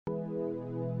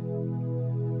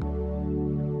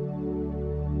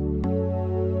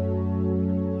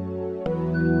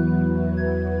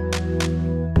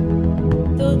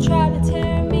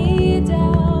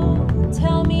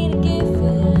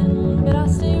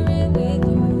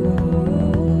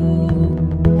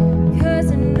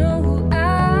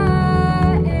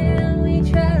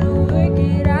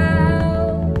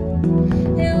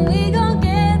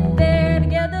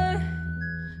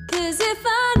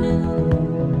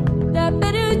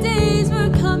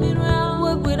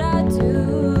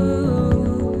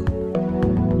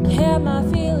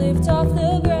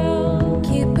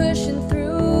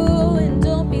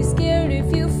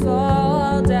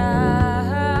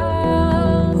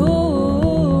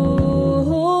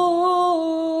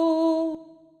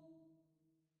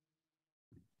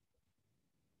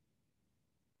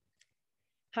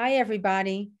Hi,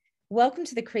 everybody. Welcome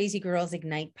to the Crazy Girls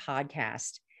Ignite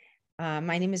podcast.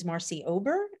 My name is Marcy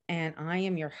Ober, and I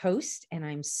am your host, and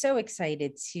I'm so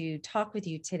excited to talk with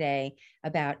you today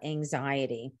about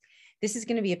anxiety. This is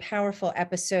going to be a powerful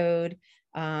episode.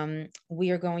 We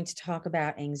are going to talk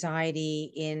about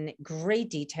anxiety in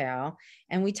great detail,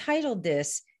 and we titled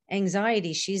this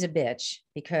Anxiety, She's a Bitch,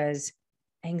 because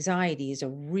anxiety is a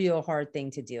real hard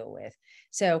thing to deal with.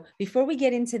 So before we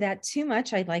get into that too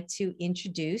much, I'd like to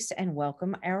introduce and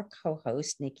welcome our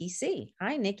co-host, Nikki C.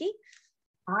 Hi, Nikki.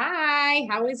 Hi,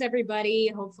 how is everybody?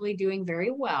 Hopefully doing very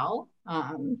well.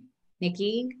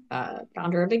 Nikki,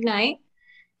 founder of Ignite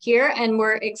here, and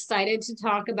we're excited to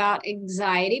talk about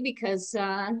anxiety because,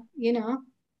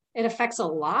 it affects a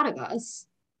lot of us.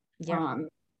 Yep.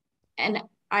 And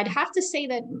I'd have to say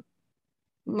that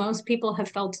most people have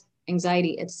felt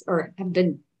anxiety or have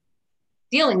been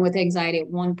dealing with anxiety at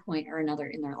one point or another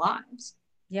in their lives.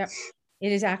 Yep.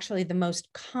 It is actually the most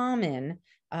common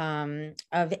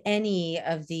of any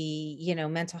of the,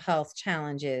 mental health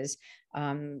challenges.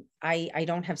 I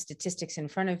don't have statistics in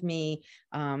front of me.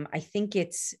 I think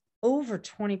it's over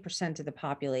 20% of the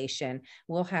population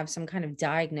will have some kind of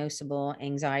diagnosable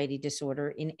anxiety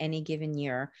disorder in any given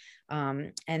year.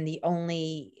 And the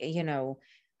only,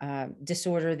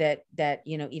 disorder that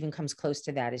even comes close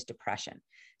to that is depression.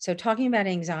 So talking about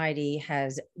anxiety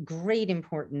has great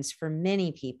importance for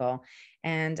many people.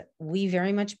 And we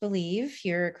very much believe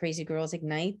here at Crazy Girls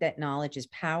Ignite that knowledge is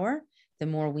power. The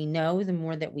more we know, the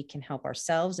more that we can help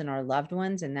ourselves and our loved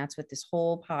ones. And that's what this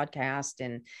whole podcast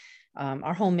and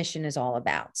our whole mission is all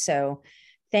about. So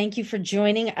thank you for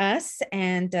joining us.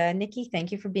 And Nikki,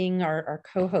 thank you for being our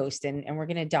co-host. And we're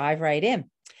going to dive right in.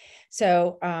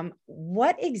 So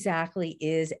what exactly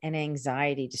is an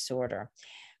anxiety disorder?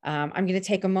 I'm going to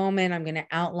take a moment. I'm going to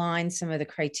outline some of the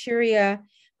criteria.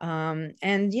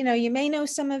 And, you may know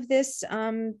some of this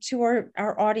to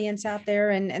our audience out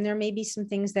there, and there may be some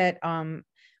things that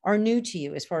are new to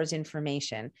you as far as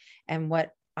information. And what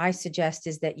I suggest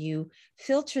is that you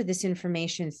filter this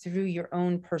information through your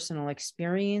own personal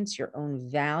experience, your own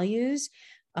values,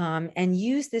 and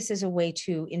use this as a way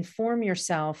to inform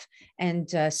yourself and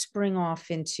spring off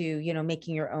into,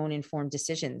 making your own informed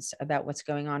decisions about what's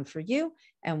going on for you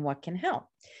and what can help.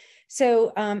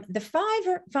 So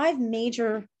the five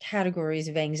major categories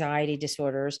of anxiety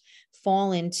disorders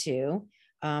fall into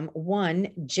one,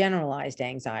 generalized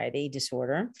anxiety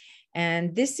disorder.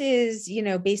 And this is,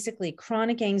 basically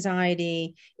chronic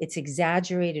anxiety. It's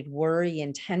exaggerated worry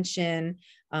and tension,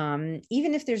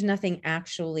 even if there's nothing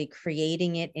actually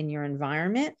creating it in your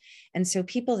environment. And so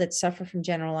people that suffer from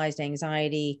generalized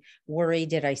anxiety worry,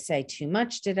 did I say too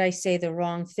much? Did I say the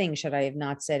wrong thing? Should I have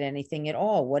not said anything at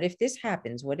all? What if this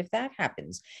happens? What if that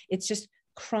happens? It's just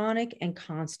chronic and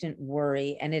constant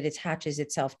worry, and it attaches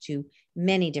itself to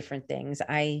many different things.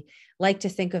 I like to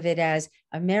think of it as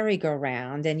a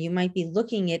merry-go-round, and you might be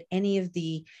looking at any of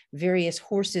the various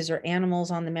horses or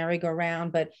animals on the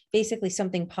merry-go-round, but basically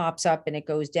something pops up and it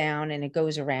goes down and it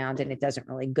goes around and it doesn't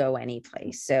really go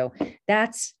anyplace. So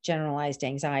that's generalized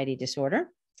anxiety disorder.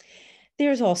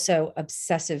 There's also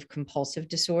obsessive compulsive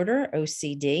disorder,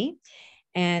 OCD.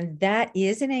 And that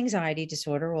is an anxiety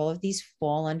disorder. All of these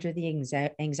fall under the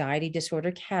anxiety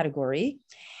disorder category.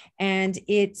 And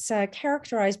it's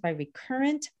characterized by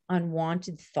recurrent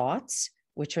unwanted thoughts,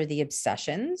 which are the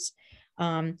obsessions,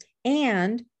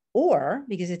 or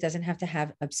because it doesn't have to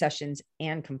have obsessions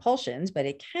and compulsions, but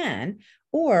it can,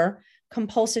 or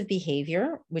compulsive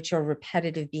behavior, which are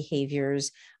repetitive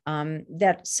behaviors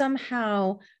that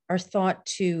somehow are thought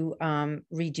to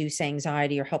reduce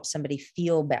anxiety or help somebody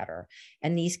feel better.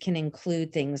 And these can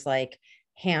include things like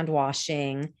hand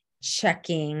washing,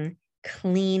 checking,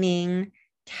 cleaning,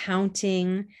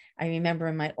 counting. I remember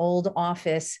in my old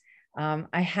office,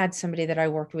 I had somebody that I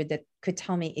worked with that could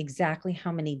tell me exactly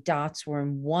how many dots were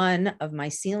in one of my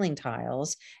ceiling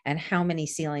tiles and how many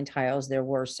ceiling tiles there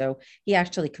were. So he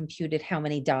actually computed how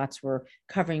many dots were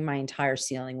covering my entire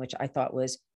ceiling, which I thought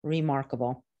was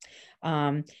remarkable.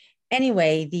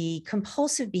 Anyway, the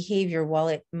compulsive behavior, while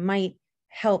it might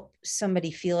help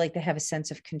somebody feel like they have a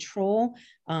sense of control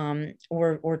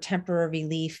or temporary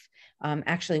relief,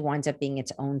 actually winds up being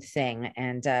its own thing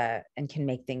and can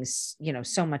make things,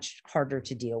 so much harder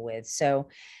to deal with. So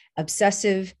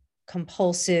obsessive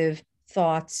compulsive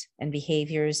thoughts and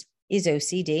behaviors is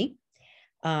OCD.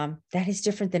 That is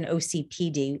different than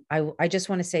OCPD. I just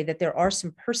want to say that there are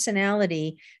some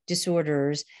personality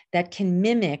disorders that can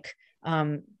mimic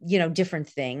different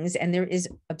things. And there is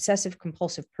obsessive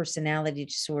compulsive personality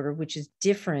disorder, which is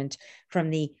different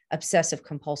from the obsessive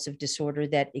compulsive disorder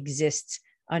that exists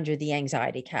under the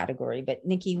anxiety category. But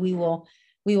Nikki, we will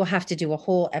we will have to do a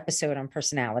whole episode on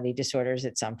personality disorders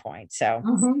at some point. So,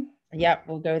 Mhm. yep,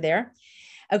 we'll go there.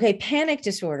 Okay, panic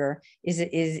disorder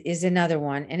is another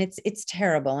one, and it's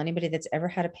terrible. Anybody that's ever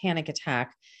had a panic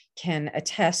attack can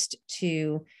attest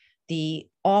to the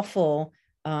awful,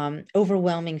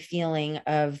 overwhelming feeling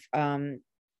of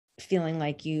feeling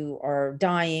like you are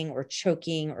dying or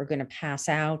choking or going to pass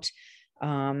out.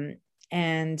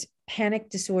 And panic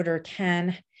disorder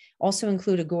can also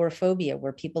include agoraphobia,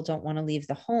 where people don't want to leave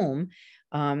the home.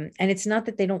 And it's not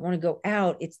that they don't want to go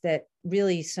out, it's that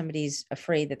really somebody's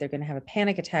afraid that they're going to have a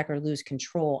panic attack or lose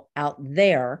control out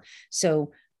there.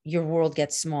 So your world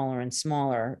gets smaller and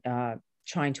smaller,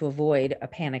 trying to avoid a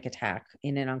panic attack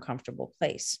in an uncomfortable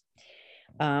place.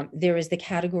 There is the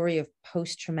category of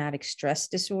post-traumatic stress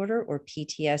disorder, or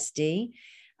PTSD.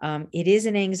 It is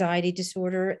an anxiety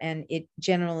disorder, and it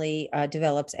generally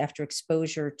develops after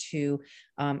exposure to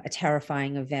a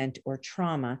terrifying event or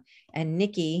trauma. And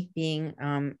Nikki, being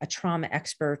a trauma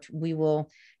expert, we will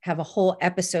have a whole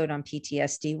episode on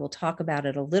PTSD. We'll talk about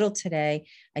it a little today.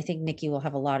 I think Nikki will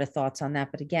have a lot of thoughts on that.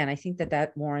 But again, I think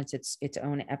that warrants its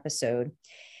own episode.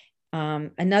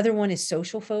 Another one is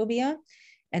social phobia.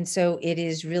 And so it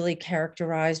is really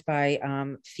characterized by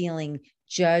feeling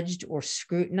judged or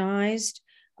scrutinized,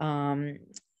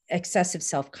 excessive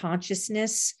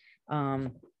self-consciousness,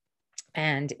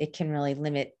 and it can really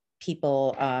limit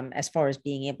people as far as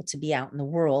being able to be out in the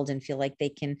world and feel like they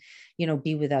can,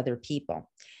 be with other people.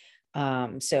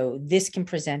 So this can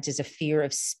present as a fear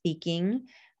of speaking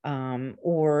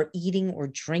or eating or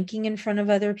drinking in front of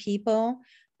other people.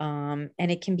 And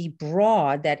it can be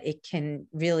broad, that it can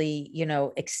really,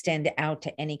 extend out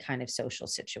to any kind of social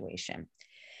situation.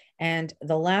 And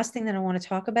the last thing that I want to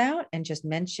talk about and just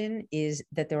mention is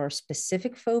that there are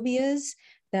specific phobias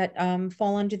that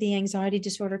fall under the anxiety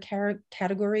disorder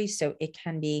category. So it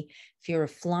can be fear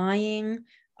of flying,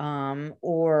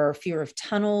 or fear of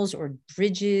tunnels or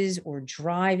bridges or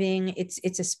driving.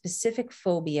 It's a specific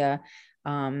phobia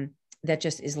that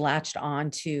just is latched on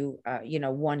to,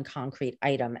 one concrete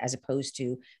item, as opposed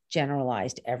to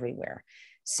generalized everywhere.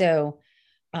 So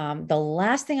the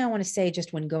last thing I want to say,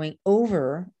 just when going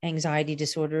over anxiety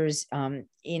disorders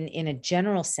in a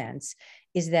general sense,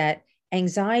 is that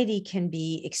anxiety can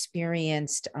be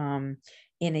experienced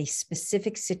in a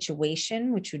specific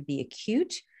situation, which would be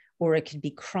acute, or it could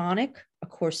be chronic, of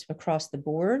course, across the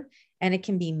board, and it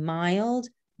can be mild,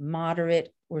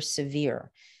 moderate, or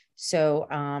severe. So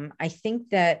I think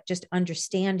that just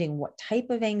understanding what type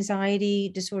of anxiety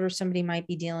disorder somebody might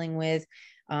be dealing with,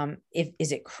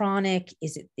 is it chronic?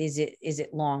 Is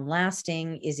it long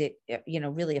lasting? Is it,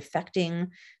 really affecting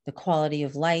the quality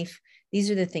of life? These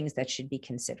are the things that should be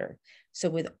considered. So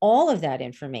with all of that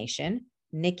information,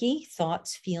 Nikki,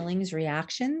 thoughts, feelings,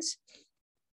 reactions?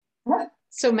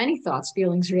 So many thoughts,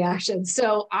 feelings, reactions.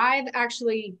 So I've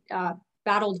actually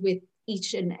battled with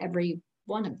each and every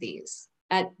one of these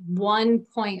at one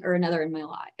point or another in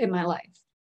my life.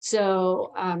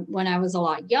 So when I was a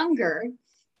lot younger,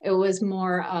 it was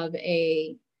more of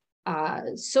a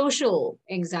social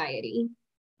anxiety,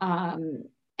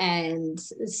 and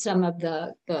some of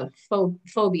the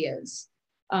phobias.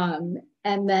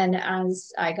 And then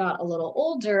as I got a little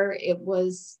older, it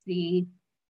was the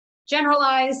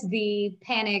generalized, the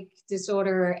panic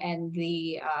disorder, and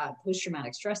the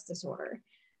post-traumatic stress disorder.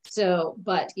 So,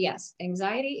 but yes,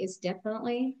 anxiety is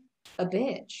definitely a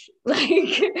bitch. Like,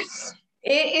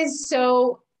 it is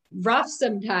so rough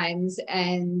sometimes,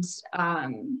 and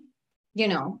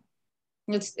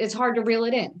it's hard to reel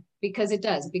it in, because it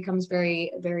becomes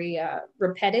very, very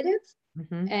repetitive,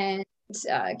 Mm-hmm. and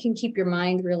can keep your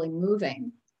mind really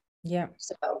moving. Yeah.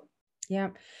 So Yeah.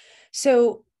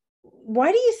 So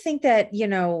why do you think that,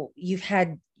 you've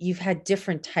had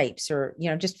different types, or,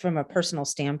 just from a personal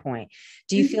standpoint,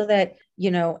 do you feel that,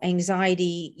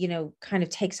 anxiety, kind of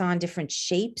takes on different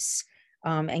shapes,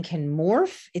 and can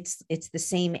morph? It's the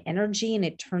same energy and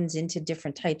it turns into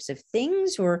different types of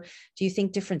things? Or do you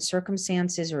think different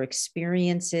circumstances or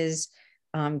experiences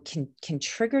can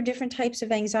trigger different types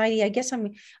of anxiety? I guess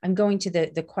I'm going to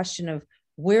the question of,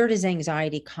 where does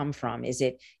anxiety come from? Is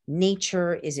it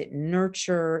nature? Is it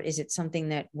nurture? Is it something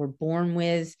that we're born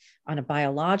with on a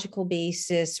biological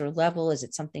basis or level? Is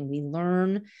it something we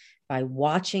learn by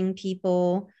watching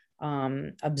people,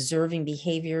 observing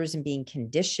behaviors and being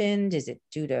conditioned? Is it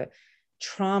due to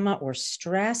trauma or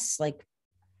stress? Like,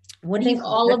 what I do you think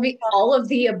think? all of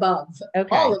the above.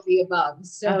 Okay. All of the above.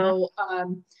 So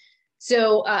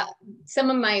some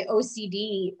of my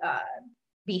OCD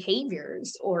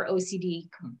behaviors or OCD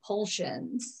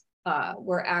compulsions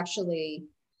were actually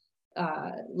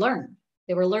learned.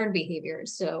 They were learned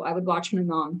behaviors. So I would watch my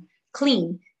mom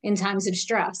clean in times of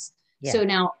stress. Yeah. So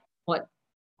now what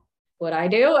I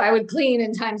do, I would clean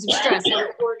in times of stress. I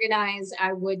would organize,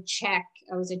 I would check.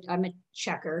 I'm a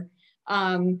checker.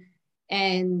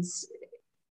 And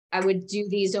I would do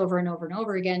these over and over and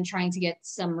over again, trying to get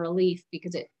some relief,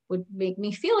 because it would make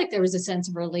me feel like there was a sense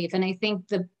of relief. And I think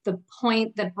the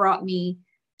point that brought me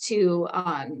to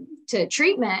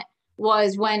treatment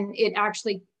was when it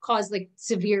actually caused like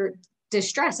severe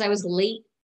distress. I was late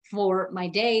for my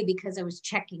day because I was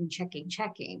checking.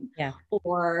 Yeah.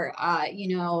 Or,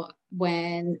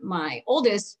 when my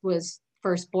oldest was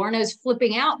first born, I was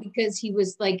flipping out because he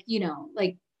was like,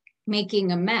 like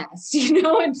making a mess,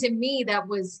 and to me, that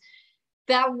was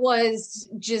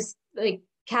just like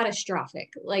catastrophic.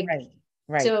 Like,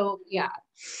 Right. so yeah,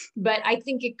 but I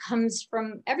think it comes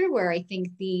from everywhere. I think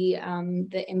the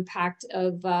impact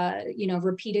of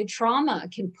repeated trauma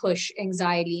can push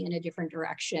anxiety in a different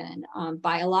direction.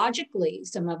 Biologically,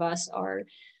 some of us are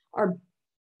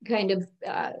kind of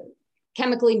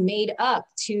chemically made up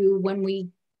to, when we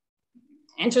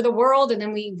enter the world and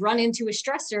then we run into a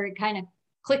stressor, it kind of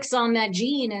clicks on that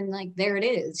gene and like there it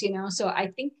is. So I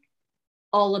think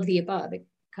all of the above, it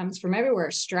comes from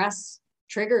everywhere. Stress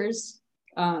triggers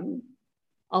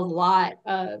a lot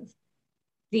of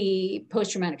the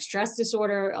post-traumatic stress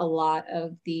disorder, a lot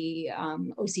of the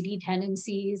OCD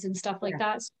tendencies and stuff like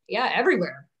that. So, yeah,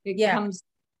 everywhere it comes.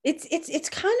 It's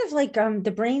kind of like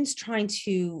the brain's trying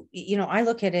to, I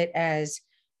look at it as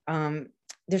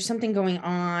there's something going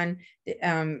on.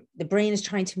 The brain is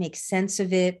trying to make sense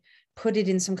of it, put it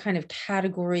in some kind of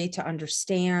category to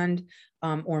understand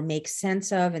or make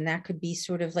sense of. And that could be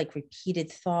sort of like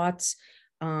repeated thoughts.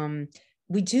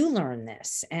 We do learn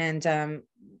this. And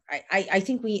I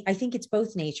think it's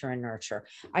both nature and nurture.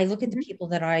 I look at the people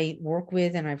that I work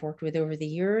with and I've worked with over the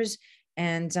years,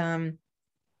 and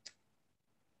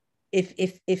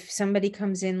if somebody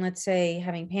comes in, let's say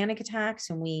having panic attacks,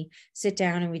 and we sit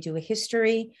down and we do a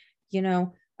history,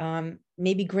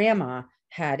 maybe grandma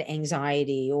had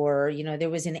anxiety, or there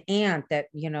was an aunt that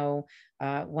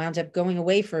wound up going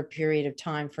away for a period of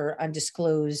time for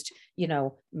undisclosed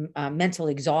mental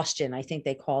exhaustion, I think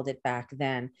they called it back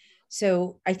then.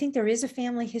 So I think there is a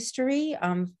family history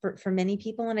for many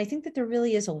people. And I think that there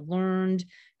really is a learned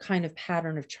kind of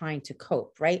pattern of trying to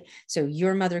cope, right? So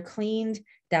your mother cleaned,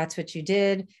 that's what you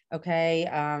did. Okay.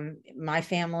 My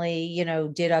family,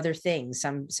 did other things.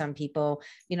 Some people,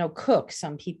 cook,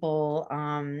 some people,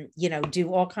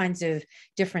 do all kinds of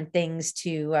different things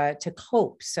to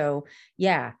cope. So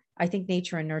yeah, I think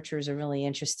nature and nurture is a really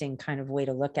interesting kind of way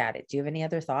to look at it. Do you have any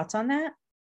other thoughts on that?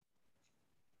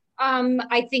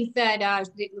 I think that,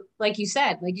 like you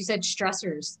said,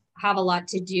 stressors have a lot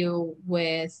to do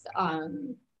with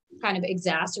kind of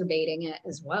exacerbating it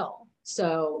as well.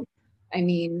 So, I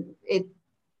mean,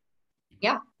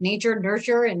 nature,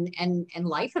 nurture, and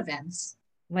life events.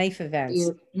 Life events.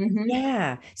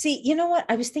 Yeah. See, you know what?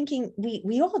 I was thinking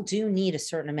we all do need a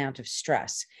certain amount of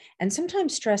stress. And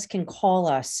sometimes stress can call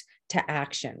us to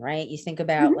action, right? You think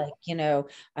about like,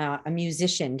 a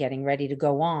musician getting ready to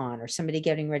go on, or somebody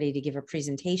getting ready to give a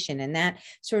presentation. And that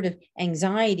sort of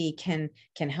anxiety can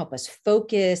help us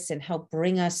focus and help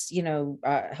bring us,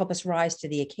 help us rise to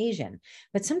the occasion.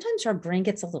 But sometimes our brain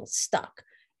gets a little stuck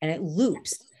and it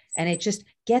loops. And it just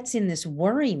gets in this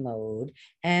worry mode,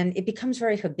 and it becomes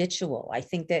very habitual. I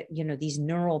think that, these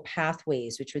neural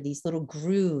pathways, which are these little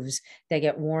grooves that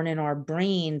get worn in our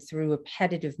brain through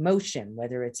repetitive motion,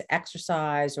 whether it's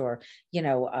exercise or,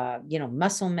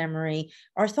 muscle memory,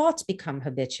 our thoughts become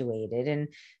habituated, and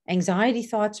anxiety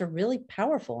thoughts are really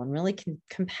powerful and really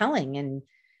compelling. And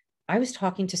I was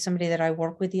talking to somebody that I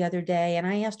work with the other day, and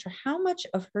I asked her how much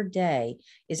of her day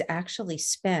is actually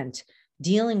spent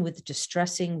dealing with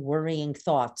distressing, worrying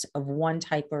thoughts of one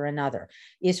type or another.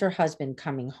 Is her husband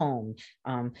coming home?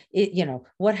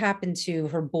 What happened to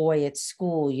her boy at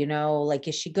school? Like,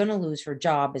 is she going to lose her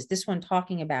job? Is this one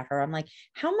talking about her? I'm like,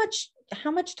 how much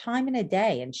time in a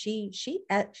day? And she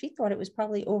thought it was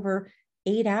probably over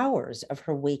 8 hours of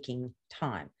her waking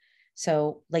time.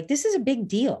 So like, this is a big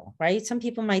deal, right? Some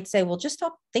people might say, well, just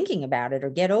stop thinking about it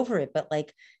or get over it. But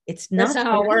like, it's not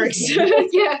how it works.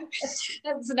 Yeah,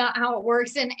 that's not how it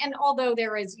works. And although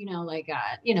there is,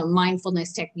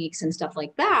 mindfulness techniques and stuff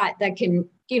like that, that can,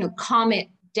 calm it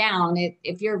down.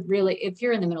 If you're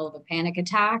in the middle of a panic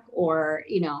attack, or,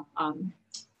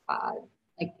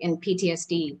 like in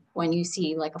PTSD, when you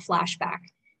see like a flashback,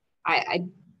 I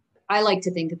like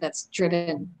to think that that's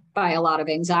driven by a lot of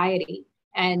anxiety.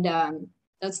 And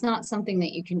that's not something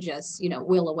that you can just,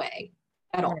 will away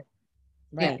at all.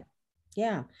 Right.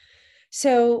 Yeah.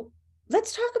 So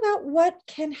let's talk about what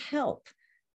can help.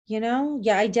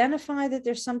 you identify that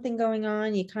there's something going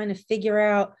on, you kind of figure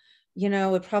out,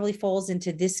 it probably falls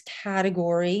into this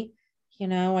category.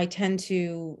 I tend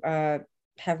to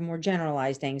have more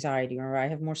generalized anxiety, or I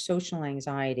have more social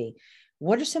anxiety.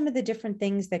 What are some of the different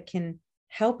things that can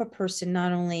help a person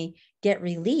not only get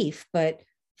relief, but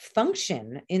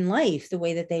function in life the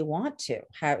way that they want to,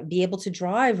 be able to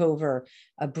drive over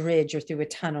a bridge or through a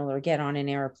tunnel or get on an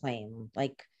airplane?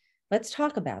 Like, let's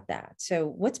talk about that. So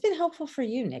what's been helpful for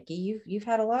you, Nikki? You've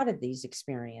had a lot of these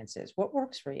experiences. What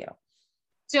works for you?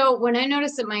 So when I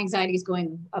notice that my anxiety is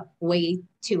going up way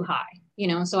too high,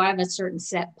 so I have a certain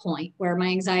set point where my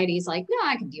anxiety is like, no,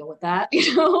 I can deal with that,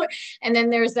 and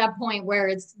then there's that point where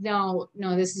it's no,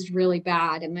 this is really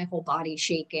bad, and my whole body's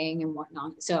shaking and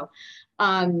whatnot. So,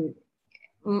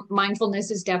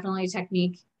 mindfulness is definitely a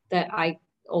technique that I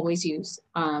always use,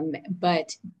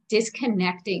 but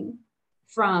disconnecting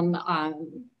from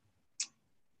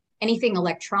anything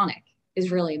electronic is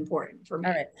really important for me.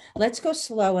 All right, let's go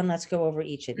slow and let's go over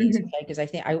each of these, okay? Because I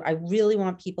think I really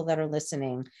want people that are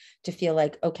listening to feel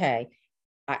like, okay,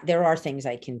 there are things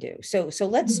I can do. So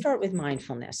let's start with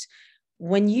mindfulness.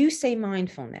 When you say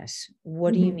mindfulness,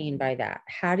 what do you mean by that?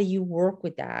 How do you work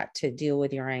with that to deal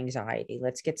with your anxiety?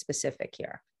 Let's get specific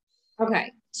here.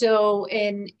 Okay, so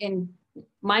in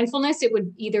mindfulness, it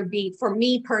would either be, for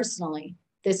me personally,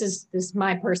 this is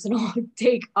my personal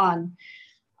take on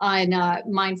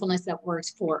mindfulness that works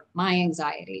for my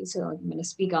anxiety. So I'm going to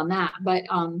speak on that. But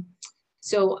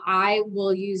so I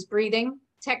will use breathing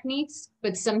techniques,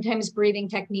 but sometimes breathing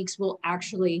techniques will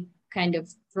actually kind of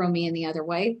throw me in the other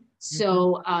way.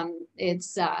 So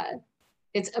it's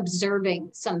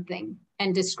observing something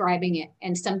and describing it,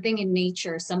 and something in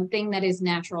nature, something that is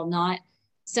natural, not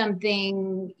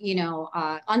something,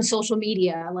 on social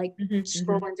media, like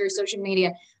scrolling through social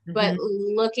media, but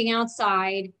looking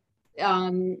outside,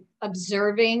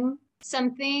 observing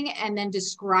something and then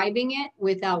describing it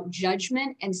without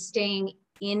judgment and staying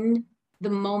in the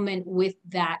moment with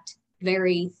that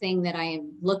very thing that I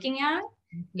am looking at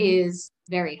is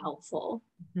very helpful.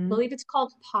 I believe it's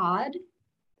called POD.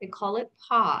 They call it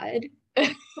POD.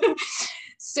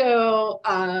 So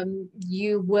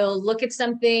you will look at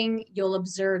something, you'll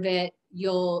observe it,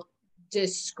 you'll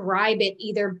describe it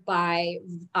either by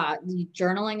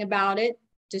journaling about it,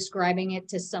 describing it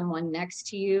to someone next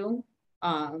to you.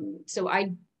 So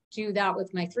I do that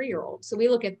with my 3-year-old. So we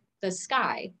look at the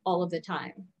sky all of the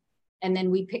time, and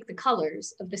then we pick the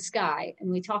colors of the sky and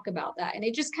we talk about that. And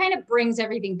it just kind of brings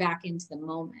everything back into the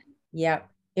moment. Yep,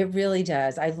 it really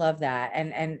does. I love that.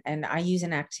 And I use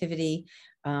an activity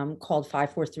called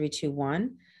 5, 4, 3, 2,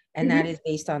 1. And that is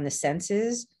based on the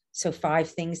senses. So 5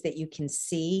 things that you can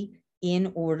see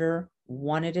in order,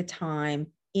 one at a time,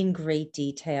 in great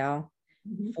detail.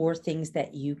 4 things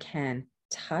that you can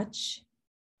touch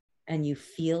and you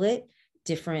feel it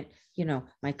different.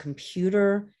 My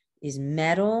computer is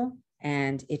metal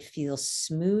and it feels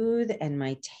smooth, and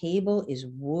my table is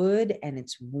wood and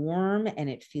it's warm and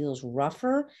it feels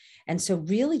rougher. And so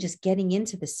really just getting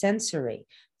into the sensory.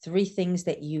 3 things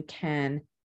that you can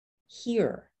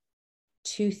hear,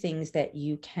 2 things that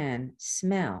you can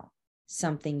smell,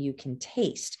 something you can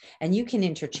taste, and you can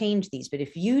interchange these. But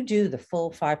if you do the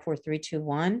full 5, 4, 3, 2,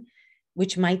 1,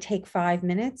 which might take 5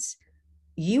 minutes,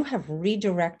 you have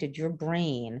redirected your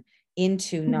brain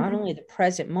into not only the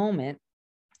present moment,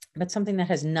 but something that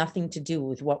has nothing to do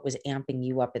with what was amping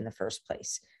you up in the first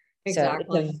place. Exactly.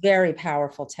 So it's a very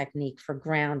powerful technique for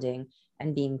grounding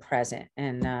and being present.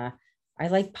 And I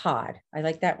like POD. I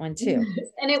like that one too.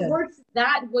 And it works,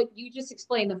 what you just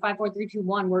explained, the 5, 4, 3, 2,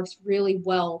 1 works really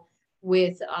well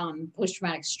with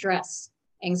post-traumatic stress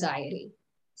anxiety.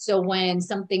 So when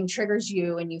something triggers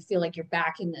you and you feel like you're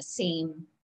back in the same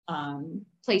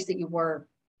place that you were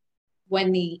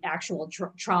when the actual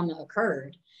trauma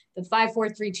occurred, the 5, 4,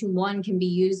 3, 2, 1 can be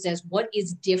used as what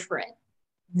is different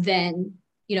than,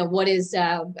 what is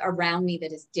around me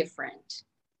that is different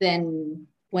than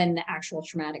when the actual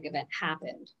traumatic event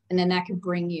happened. And then that can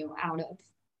bring you out of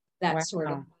that sort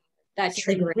of, that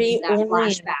triggering, that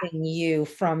flashback. You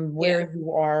from where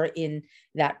you are in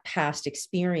that past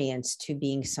experience to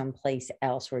being someplace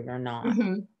else where you're not.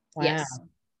 Wow. Yes.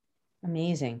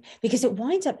 Amazing. Because it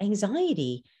winds up,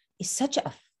 anxiety is such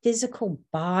a physical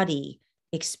body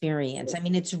experience. I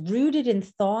mean, it's rooted in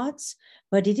thoughts,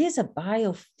 but it is a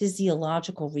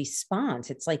biophysiological response.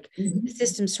 It's like the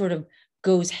system sort of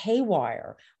goes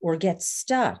haywire or gets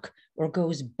stuck or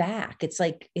goes back. It's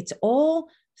like, it's all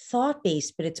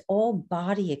thought-based, but it's all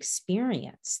body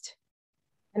experienced.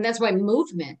 And that's why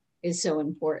movement is so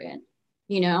important,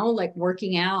 like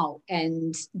working out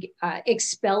and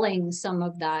expelling some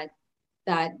of that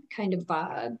that kind of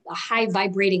a high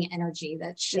vibrating energy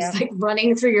that's just Yeah. like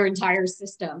running through your entire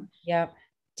system. Yeah.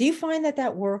 Do you find that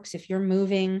that works if you're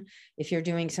moving, if you're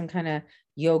doing some kind of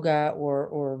yoga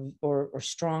or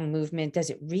strong movement? Does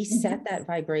it reset that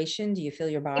vibration? Do you feel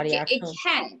your body It actually?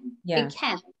 can, Yeah. it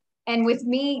can. And with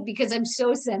me, because I'm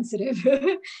so sensitive,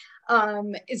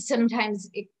 sometimes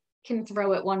it can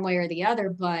throw it one way or the other.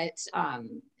 But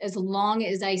as long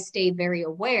as I stay very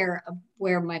aware of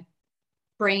where my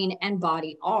brain and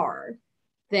body are,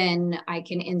 then I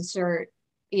can insert,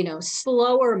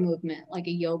 slower movement like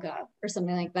a yoga or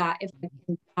something like that if I'm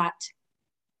in that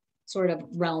sort of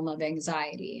realm of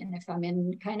anxiety. And if I'm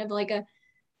in kind of like a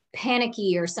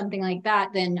panicky or something like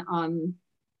that, then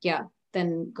yeah,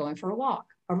 then going for a walk,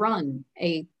 a run,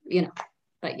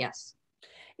 but yes.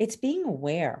 It's being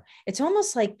aware. It's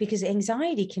almost like, because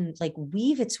anxiety can like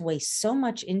weave its way so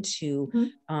much into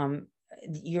Mhm.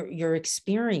 your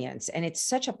experience, and it's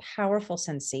such a powerful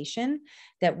sensation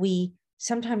that we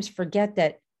sometimes forget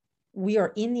that we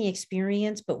are in the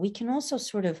experience, but we can also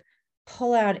sort of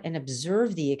pull out and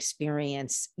observe the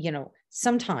experience,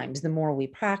 sometimes the more we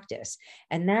practice.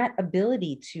 And that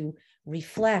ability to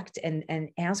reflect and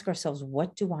ask ourselves,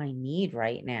 what do I need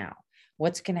right now?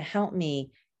 What's going to help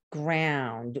me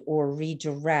ground or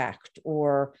redirect,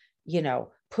 or,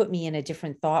 put me in a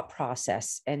different thought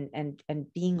process, and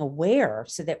being aware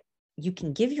so that you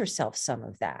can give yourself some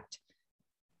of that.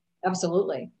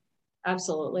 Absolutely.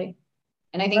 Absolutely.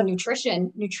 And I think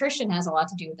nutrition has a lot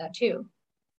to do with that too.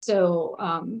 So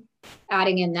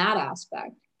adding in that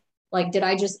aspect, like, did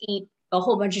I just eat a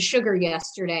whole bunch of sugar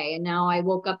yesterday and now I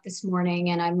woke up this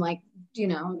morning and I'm like,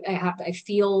 I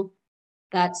feel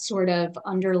that sort of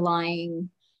underlying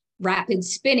rapid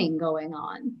spinning going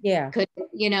on. Yeah.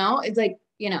 It's like,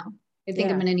 I think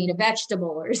I'm Yeah. going to need a vegetable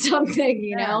or something,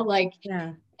 Yeah. like,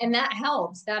 Yeah. and that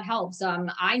helps.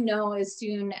 I know as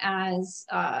soon as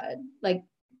like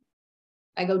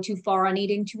I go too far on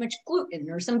eating too much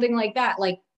gluten or something like that,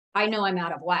 like I know I'm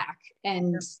out of whack.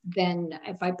 And then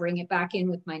if I bring it back in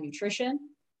with my nutrition,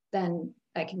 then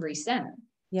I can recenter.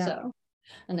 Yeah. So,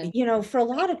 and then, For a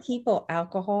lot of people,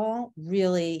 alcohol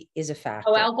really is a oh,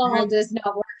 factor. alcohol does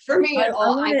not work for me at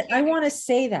all. I want to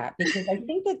say that because I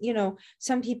think that,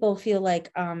 some people feel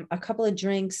like a couple of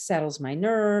drinks settles my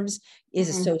nerves, is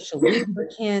a social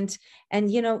lubricant. And,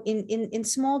 in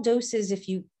small doses, if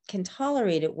you can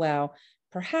tolerate it well,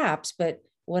 perhaps. But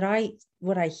what I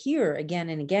hear again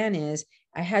and again is,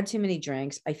 I had too many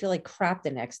drinks. I feel like crap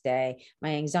the next day.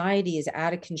 My anxiety is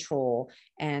out of control.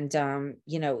 And,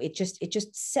 it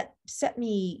just set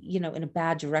me, in a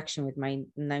bad direction with my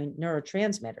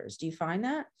neurotransmitters. Do you find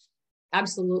that?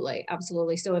 Absolutely,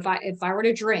 absolutely. So if I were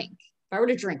to drink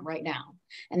right now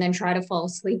and then try to fall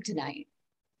asleep tonight,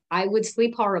 I would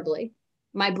sleep horribly.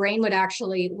 My brain would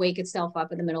actually wake itself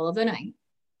up in the middle of the night.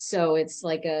 So it's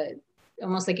like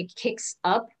almost like it kicks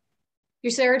up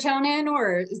your serotonin,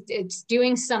 or it's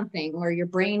doing something where your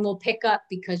brain will pick up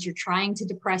because you're trying to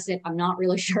depress it. I'm not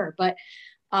really sure, but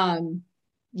um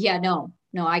yeah, no,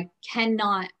 I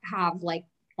cannot have like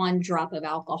one drop of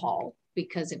alcohol,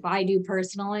 because if I do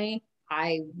personally,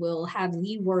 I will have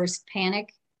the worst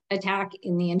panic attack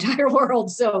in the entire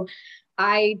world. So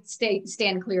I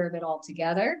stand clear of it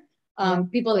altogether. Yeah.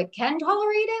 People that can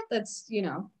tolerate it,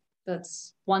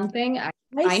 that's one thing. I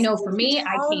I know seem for to me, I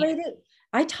can't. tolerate it.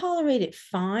 I tolerate it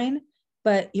fine,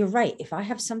 but you're right. If I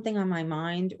have something on my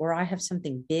mind, or I have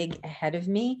something big ahead of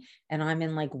me and I'm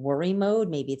in like worry mode,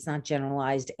 maybe it's not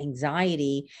generalized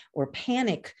anxiety or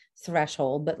panic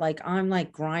threshold, but like I'm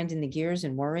like grinding the gears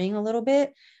and worrying a little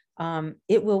bit,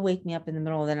 it will wake me up in the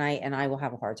middle of the night and I will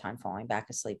have a hard time falling back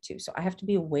asleep too. So I have to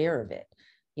be aware of it.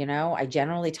 I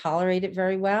generally tolerate it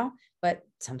very well, but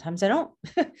sometimes I don't.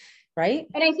 Right?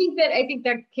 And I think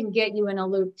that can get you in a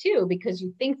loop too, because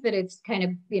you think that it's kind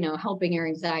of, helping your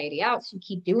anxiety out. So you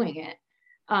keep doing it,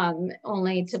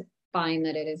 only to find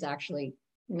that it is actually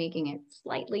making it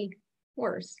slightly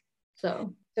worse.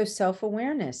 So, So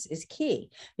self-awareness is key,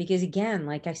 because again,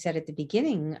 like I said at the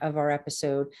beginning of our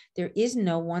episode, there is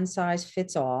no one size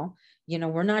fits all.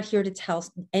 We're not here to tell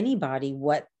anybody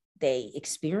what they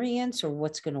experience or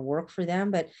what's going to work for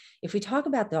them. But if we talk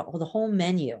about the whole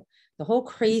menu, the whole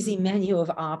crazy menu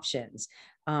of options,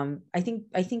 I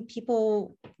think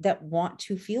people that want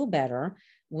to feel better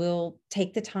will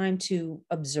take the time to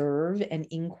observe and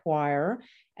inquire,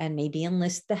 and maybe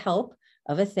enlist the help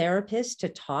of a therapist to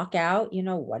talk out,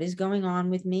 what is going on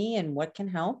with me and what can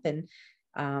help. And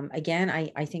again,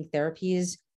 I think therapy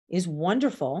is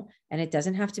wonderful, and it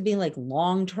doesn't have to be like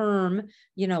long-term,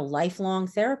 lifelong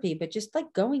therapy, but just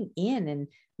like going in and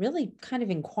really kind of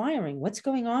inquiring what's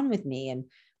going on with me, and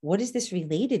what is this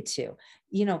related to?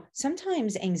 You know,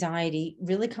 sometimes anxiety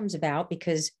really comes about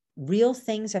because real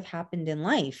things have happened in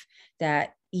life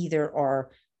that either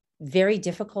are very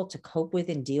difficult to cope with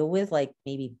and deal with, like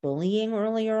maybe bullying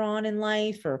earlier on in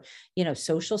life, or, you know,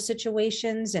 social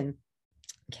situations, and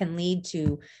can lead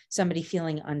to somebody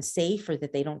feeling unsafe or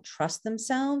that they don't trust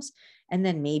themselves, and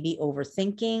then maybe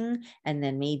overthinking, and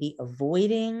then maybe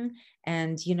avoiding.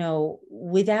 And, you know,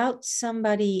 without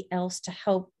somebody else to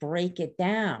help break it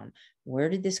down, where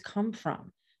did this come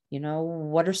from? You know,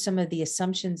 what are some of the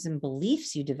assumptions and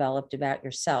beliefs you developed about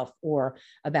yourself or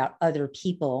about other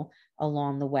people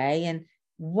along the way? And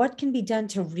what can be done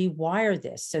to rewire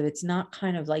this so it's not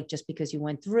kind of like just because you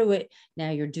went through it,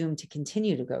 now you're doomed to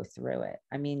continue to go through it?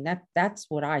 I mean, that's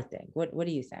what I think. What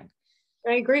do you think?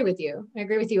 I agree with you. I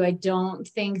agree with you. I don't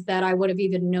think that I would have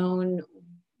even known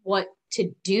what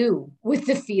to do with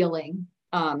the feeling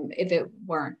if it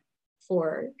weren't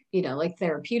for, you know, like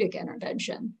therapeutic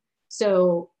intervention.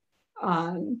 So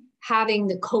having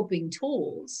the coping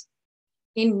tools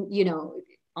in, you know,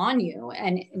 on you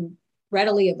and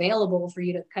readily available for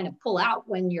you to kind of pull out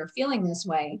when you're feeling this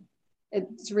way,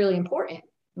 it's really important.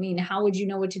 I mean, how would you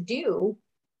know what to do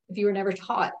if you were never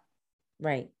taught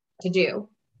Right. to do?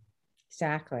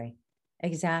 Exactly.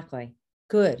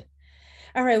 Good.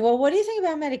 All right. Well, what do you think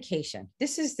about medication?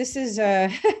 This is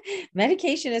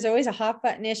medication is always a hot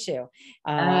button issue.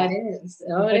 It is.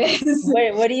 Oh, it is.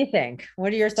 What do you think?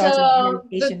 What are your thoughts about So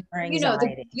medication for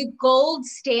anxiety? the gold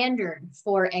standard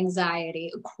for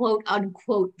anxiety, quote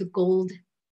unquote, the gold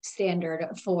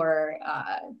standard for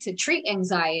to treat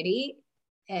anxiety,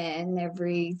 and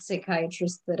every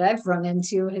psychiatrist that I've run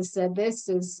into has said this,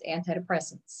 is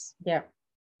antidepressants. Yeah.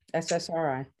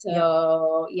 SSRI. Yep.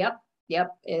 So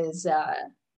yep, is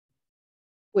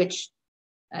which,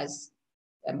 as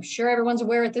I'm sure everyone's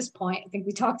aware at this point, I think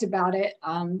we talked about it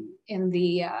in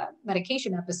the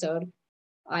medication episode,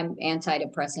 I'm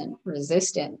antidepressant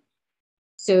resistant.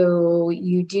 So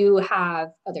you do have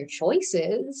other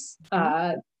choices.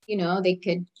 You know, they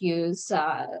could use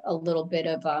a little bit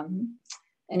of an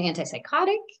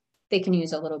antipsychotic. They can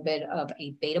use a little bit of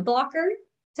a beta blocker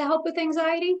to help with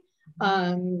anxiety.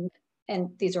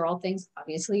 And these are all things,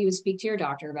 obviously, you would speak to your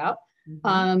doctor about.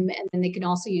 And then they can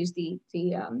also use the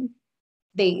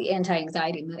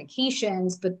anti-anxiety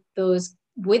medications, but those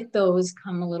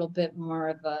come a little bit more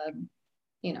of a,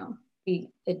 you know, the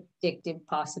addictive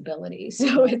possibility.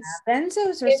 So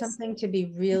benzos are something to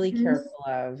be really Mhm. careful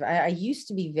of. I used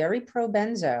to be very pro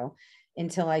benzo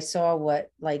until I saw what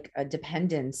like a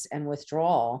dependence and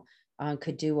withdrawal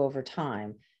could do over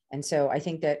time. And so I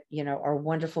think that, you know, our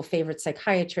wonderful favorite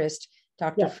psychiatrist,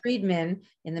 Dr. Yeah. Friedman,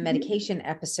 in the medication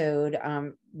episode,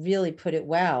 really put it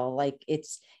well. Like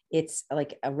it's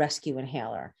like a rescue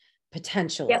inhaler,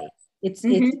 potentially. Yep.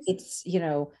 It's you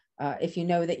know, if you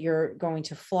know that you're going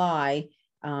to fly,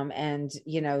 and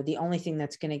you know the only thing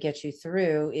that's going to get you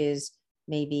through is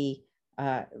maybe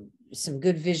some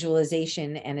good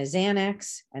visualization and a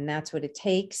Xanax, and that's what it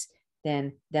takes,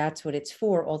 then that's what it's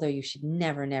for. Although you should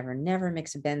never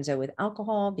mix a benzo with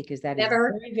alcohol, because that is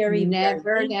Never, very never,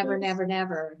 never, dangerous. never,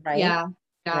 never. Right. Yeah.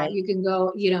 Right. You can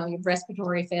go, you know, you have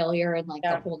respiratory failure and like the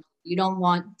Yeah. whole, you don't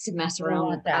want to mess You don't around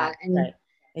with want that. that. And Right.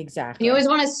 you Exactly. always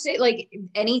want to say, like,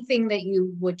 anything that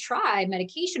you would try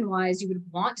medication wise, you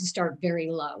would want to start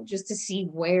very low just to see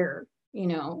where, you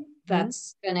know,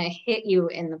 that's going to hit you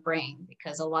in the brain,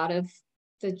 because a lot of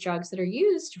the drugs that are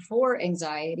used for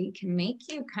anxiety can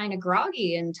make you kind of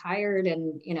groggy and tired,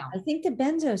 and, you know. I think the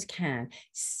benzos can.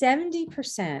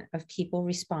 70% of people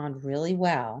respond really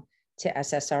well to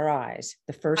SSRIs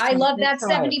the first I time love they that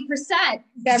try it. 70%.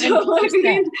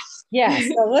 70%. Yeah.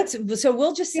 So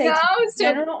we'll just say You know,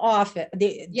 to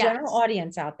the yes. general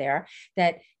audience out there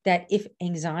that if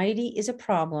anxiety is a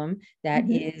problem that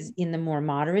is in the more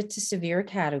moderate to severe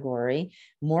category,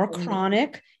 more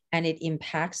chronic, and it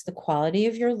impacts the quality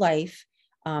of your life,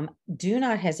 do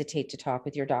not hesitate to talk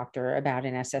with your doctor about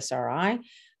an SSRI.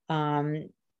 And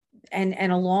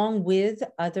along with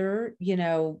other, you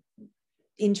know,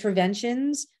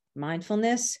 interventions,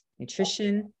 mindfulness,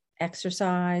 nutrition,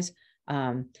 exercise,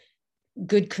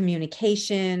 good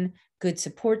communication, good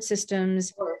support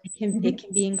systems, it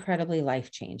can be incredibly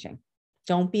life-changing.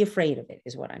 Don't be afraid of it,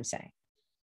 is what I'm saying.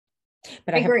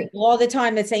 But I have people all the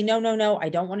time that say, no, I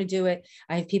don't want to do it.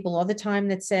 I have people all the time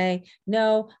that say,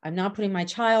 no, I'm not putting my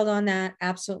child on that.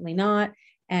 Absolutely not.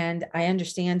 And I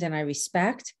understand and I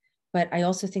respect, but I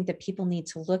also think that people need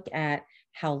to look at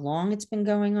how long it's been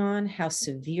going on, how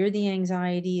severe the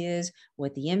anxiety is,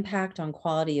 what the impact on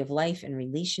quality of life and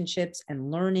relationships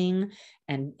and learning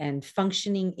and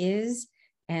functioning is.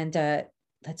 And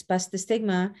let's bust the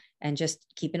stigma and just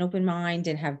keep an open mind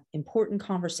and have important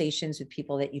conversations with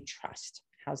people that you trust.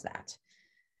 How's that?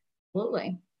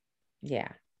 Absolutely. Yeah.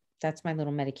 That's my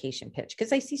little medication pitch.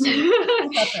 Cause I see so And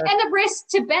the risk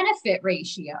to benefit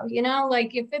ratio, you know,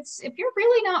 like if you're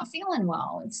really not feeling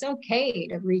well, it's okay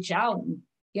to reach out and,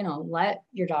 you know, let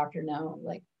your doctor know,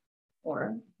 like,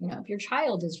 or, you know, if your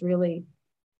child is really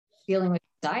dealing with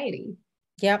anxiety,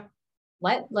 Yep.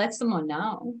 let someone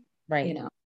know, Right. you know.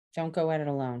 Don't go at it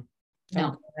alone. Don't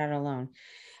No. go at it alone.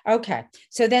 Okay.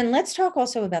 So then let's talk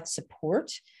also about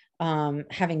support.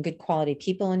 Having good quality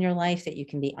people in your life that you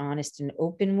can be honest and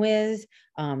open with,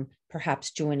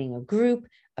 perhaps joining a group,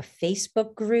 a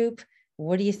Facebook group.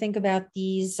 What do you think about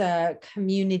these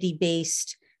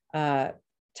community-based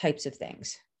types of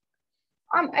things?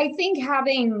 I think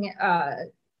having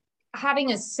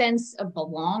a sense of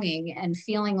belonging and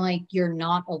feeling like you're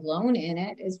not alone in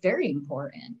it is very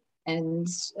important. And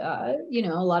you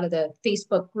know, a lot of the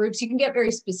Facebook groups, you can get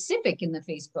very specific in the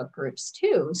Facebook groups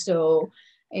too. So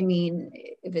I mean,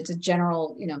 if it's a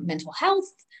general, you know, mental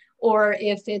health, or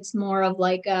if it's more of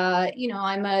like you know,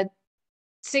 I'm a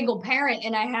single parent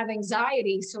and I have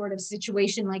anxiety sort of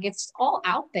situation, like it's all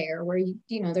out there where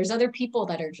you know, there's other people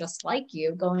that are just like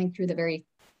you going through the very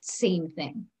same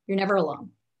thing. You're never alone.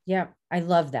 Yeah, I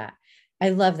love that. I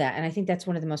love that. And I think that's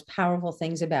one of the most powerful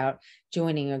things about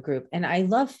joining a group. And I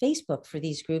love Facebook for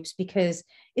these groups because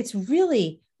it's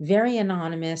really very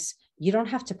anonymous. You don't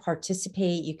have to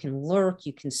participate. You can lurk,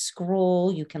 you can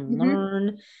scroll, you can Mm-hmm.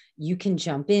 learn, you can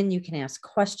jump in, you can ask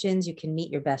questions, you can meet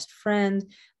your best friend.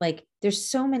 Like there's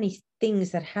so many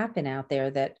things that happen out there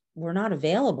that were not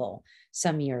available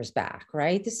some years back,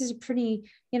 right? This is a pretty,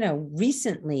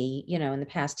 recently, in the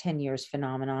past 10 years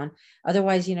phenomenon.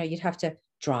 Otherwise, you'd have to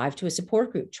drive to a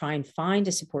support group, try and find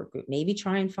a support group, maybe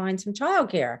try and find some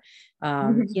childcare.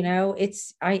 I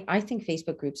think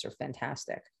Facebook groups are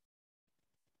fantastic.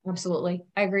 Absolutely.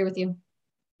 I agree with you.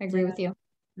 I agree Yeah. with you.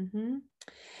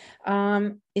 Mm-hmm.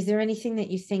 Is there anything that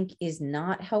you think is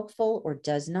not helpful or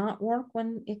does not work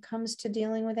when it comes to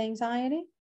dealing with anxiety?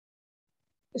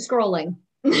 Scrolling.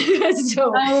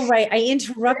 So Oh, right. I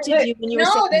interrupted you when you were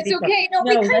saying no, that's Facebook. okay. No,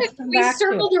 No, let's come we back to it.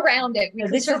 circled around it. We No,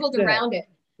 this is circled good. around it.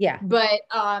 Yeah. But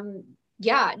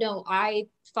yeah, no, I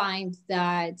find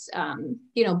that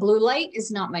blue light is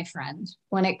not my friend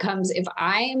when it comes, if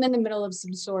I am in the middle of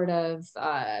some sort of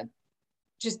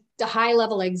just a high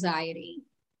level anxiety,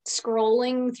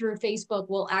 scrolling through Facebook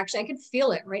will actually, I could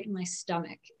feel it right in my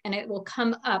stomach and it will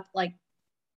come up like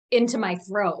into my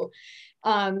throat.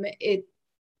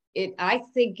 I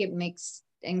think it makes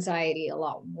anxiety a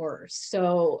lot worse.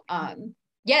 So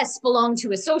yes, belong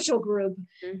to a social group,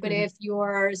 but Mm-hmm. if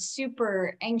you're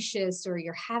super anxious or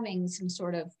you're having some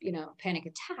sort of, panic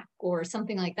attack or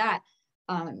something like that,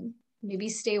 maybe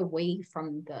stay away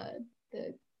from the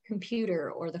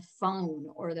computer or the phone,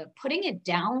 or the putting it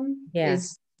down Yeah.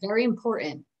 is very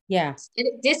important. Yeah.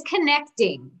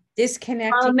 Disconnecting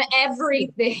Disconnecting. from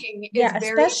everything is Yeah.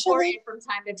 very Especially important from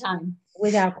time to time.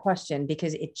 without question,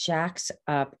 because it jacks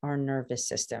up our nervous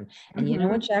system. And you know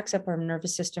what Mm-hmm. jacks up our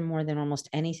nervous system more than almost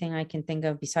anything I can think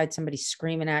of, besides somebody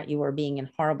screaming at you or being in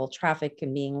horrible traffic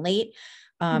and being late,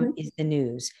 Mm-hmm. is the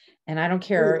news. And I don't Ooh.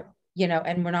 care,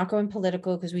 and we're not going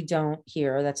political because we don't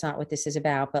here. That's not what this is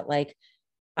about. But like,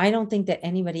 I don't think that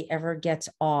anybody ever gets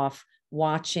off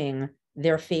watching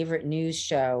their favorite news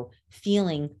show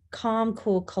feeling calm,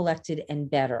 cool, collected, and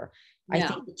better. I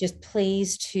think No. it just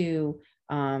plays to,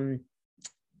 um,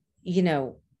 you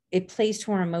know, it plays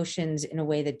to our emotions in a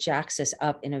way that jacks us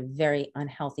up in a very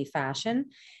unhealthy fashion.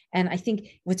 And I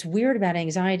think what's weird about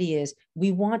anxiety is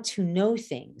we want to know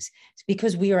things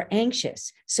because we are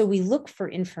anxious. So we look for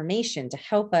information to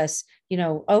help us,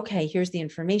 okay, here's the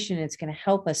information. It's going to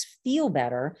help us feel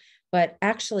better. But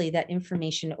actually, that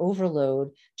information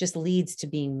overload just leads to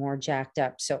being more jacked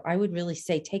up. So I would really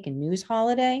say take a news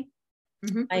holiday.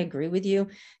 Mm-hmm. I agree with you.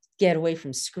 Get away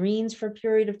from screens for a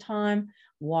period of time,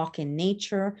 walk in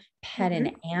nature, pet Mm-hmm.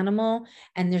 an animal.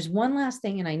 And there's one last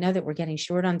thing, and I know that we're getting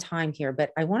short on time here,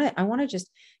 but I want to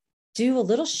just do a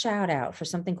little shout out for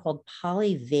something called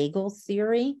polyvagal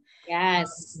theory.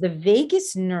 Yes. The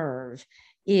vagus nerve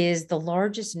is the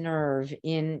largest nerve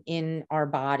in our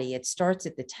body. It starts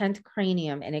at the 10th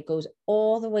cranium and it goes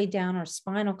all the way down our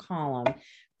spinal column,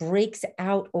 breaks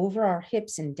out over our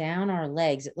hips and down our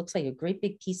legs. It looks like a great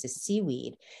big piece of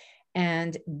seaweed.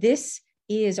 And this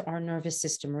is our nervous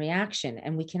system reaction.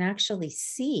 And we can actually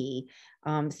see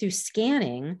through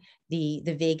scanning the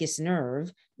vagus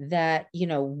nerve that,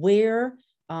 where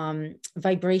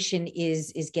vibration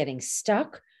is getting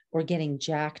stuck or getting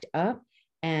jacked up.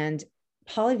 And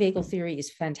polyvagal theory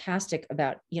is fantastic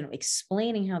about,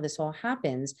 explaining how this all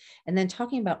happens and then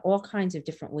talking about all kinds of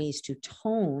different ways to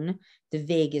tone the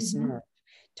vagus nerve.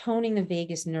 Toning the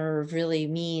vagus nerve really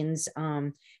means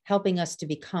helping us to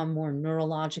become more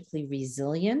neurologically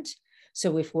resilient.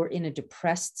 So if we're in a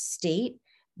depressed state,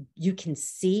 you can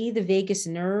see the vagus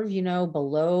nerve,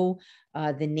 below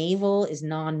the navel is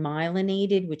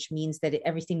non-myelinated, which means that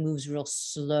everything moves real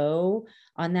slow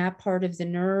on that part of the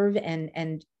nerve.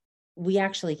 And we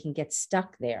actually can get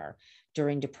stuck there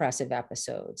during depressive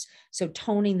episodes. So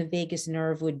toning the vagus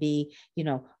nerve would be,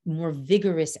 more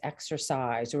vigorous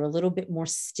exercise or a little bit more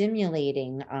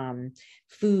stimulating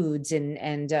foods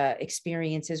and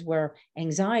experiences, where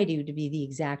anxiety would be the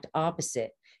exact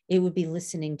opposite. It would be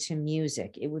listening to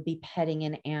music. It would be petting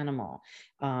an animal,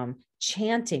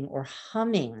 chanting or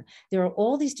humming. There are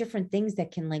all these different things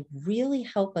that can really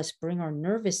help us bring our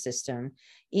nervous system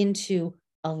into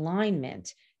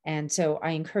alignment. And so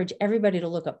I encourage everybody to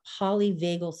look up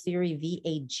polyvagal theory,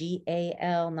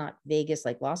 VAGAL, not Vegas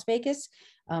like Las Vegas.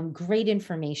 Great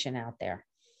information out there.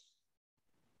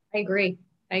 I agree.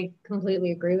 I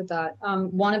completely agree with that.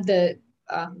 One of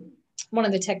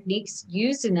the techniques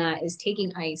used in that is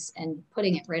taking ice and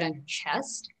putting it right on your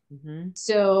chest.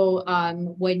 So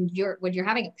when you're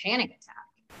having a panic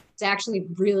attack, it's actually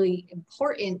really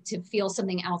important to feel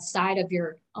something outside of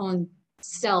your own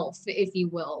self, if you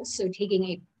will. So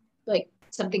taking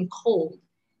something cold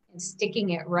and sticking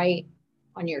it right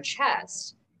on your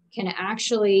chest can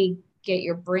actually get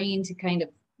your brain to kind of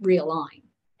realign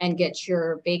and get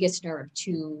your vagus nerve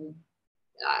to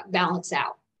balance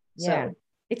out. Yeah. So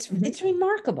it's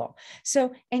remarkable.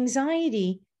 So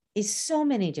anxiety is so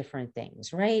many different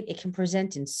things, right? It can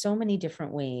present in so many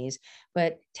different ways,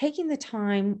 but taking the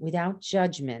time without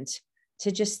judgment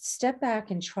to just step back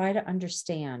and try to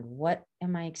understand, what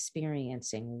am I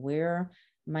experiencing? Where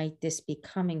might this be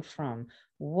coming from?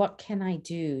 What can I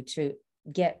do to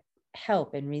get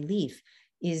help and relief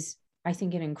is, I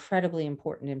think, an incredibly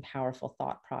important and powerful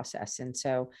thought process. And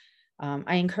so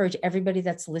I encourage everybody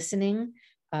that's listening,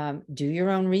 do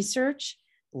your own research,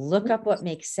 look up what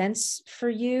makes sense for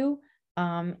you,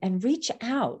 and reach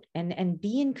out and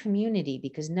be in community,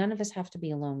 because none of us have to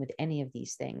be alone with any of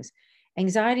these things.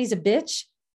 Anxiety is a bitch,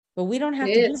 but we don't have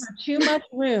to give her too much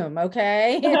room,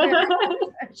 okay?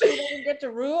 She doesn't get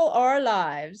to rule our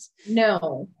lives.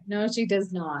 No, she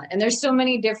does not. And there's so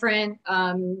many different,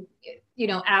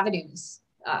 avenues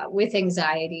with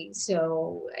anxiety.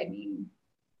 So, I mean,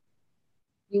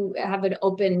 you have an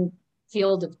open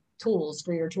field of tools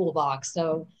for your toolbox.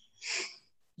 So,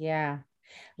 yeah.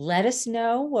 Let us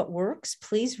know what works.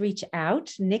 Please reach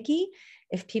out. Nikki,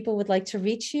 if people would like to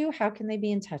reach you, how can they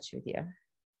be in touch with you?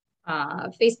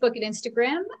 Facebook and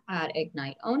Instagram at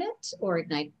Ignite Own It or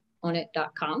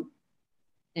igniteownit.com.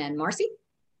 And Marcy?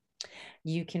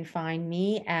 You can find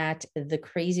me at The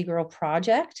Crazy Girl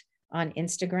Project on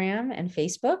Instagram and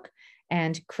Facebook,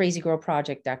 and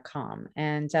crazygirlproject.com.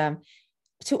 And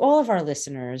to all of our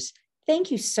listeners,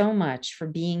 thank you so much for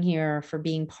being here, for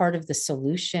being part of the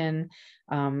solution,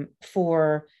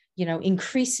 for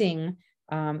increasing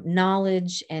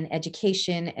knowledge and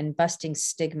education and busting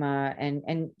stigma,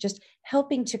 and just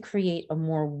helping to create a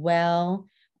more well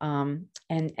and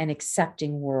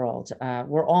accepting world.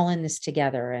 We're all in this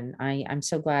together, and I'm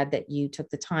so glad that you took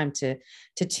the time to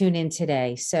tune in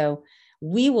today. So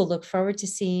we will look forward to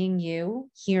seeing you,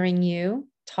 hearing you,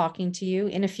 talking to you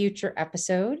in a future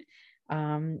episode.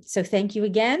 So thank you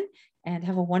again, and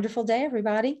have a wonderful day,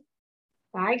 everybody.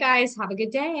 Bye, guys. Have a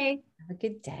good day. Have a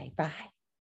good day. Bye.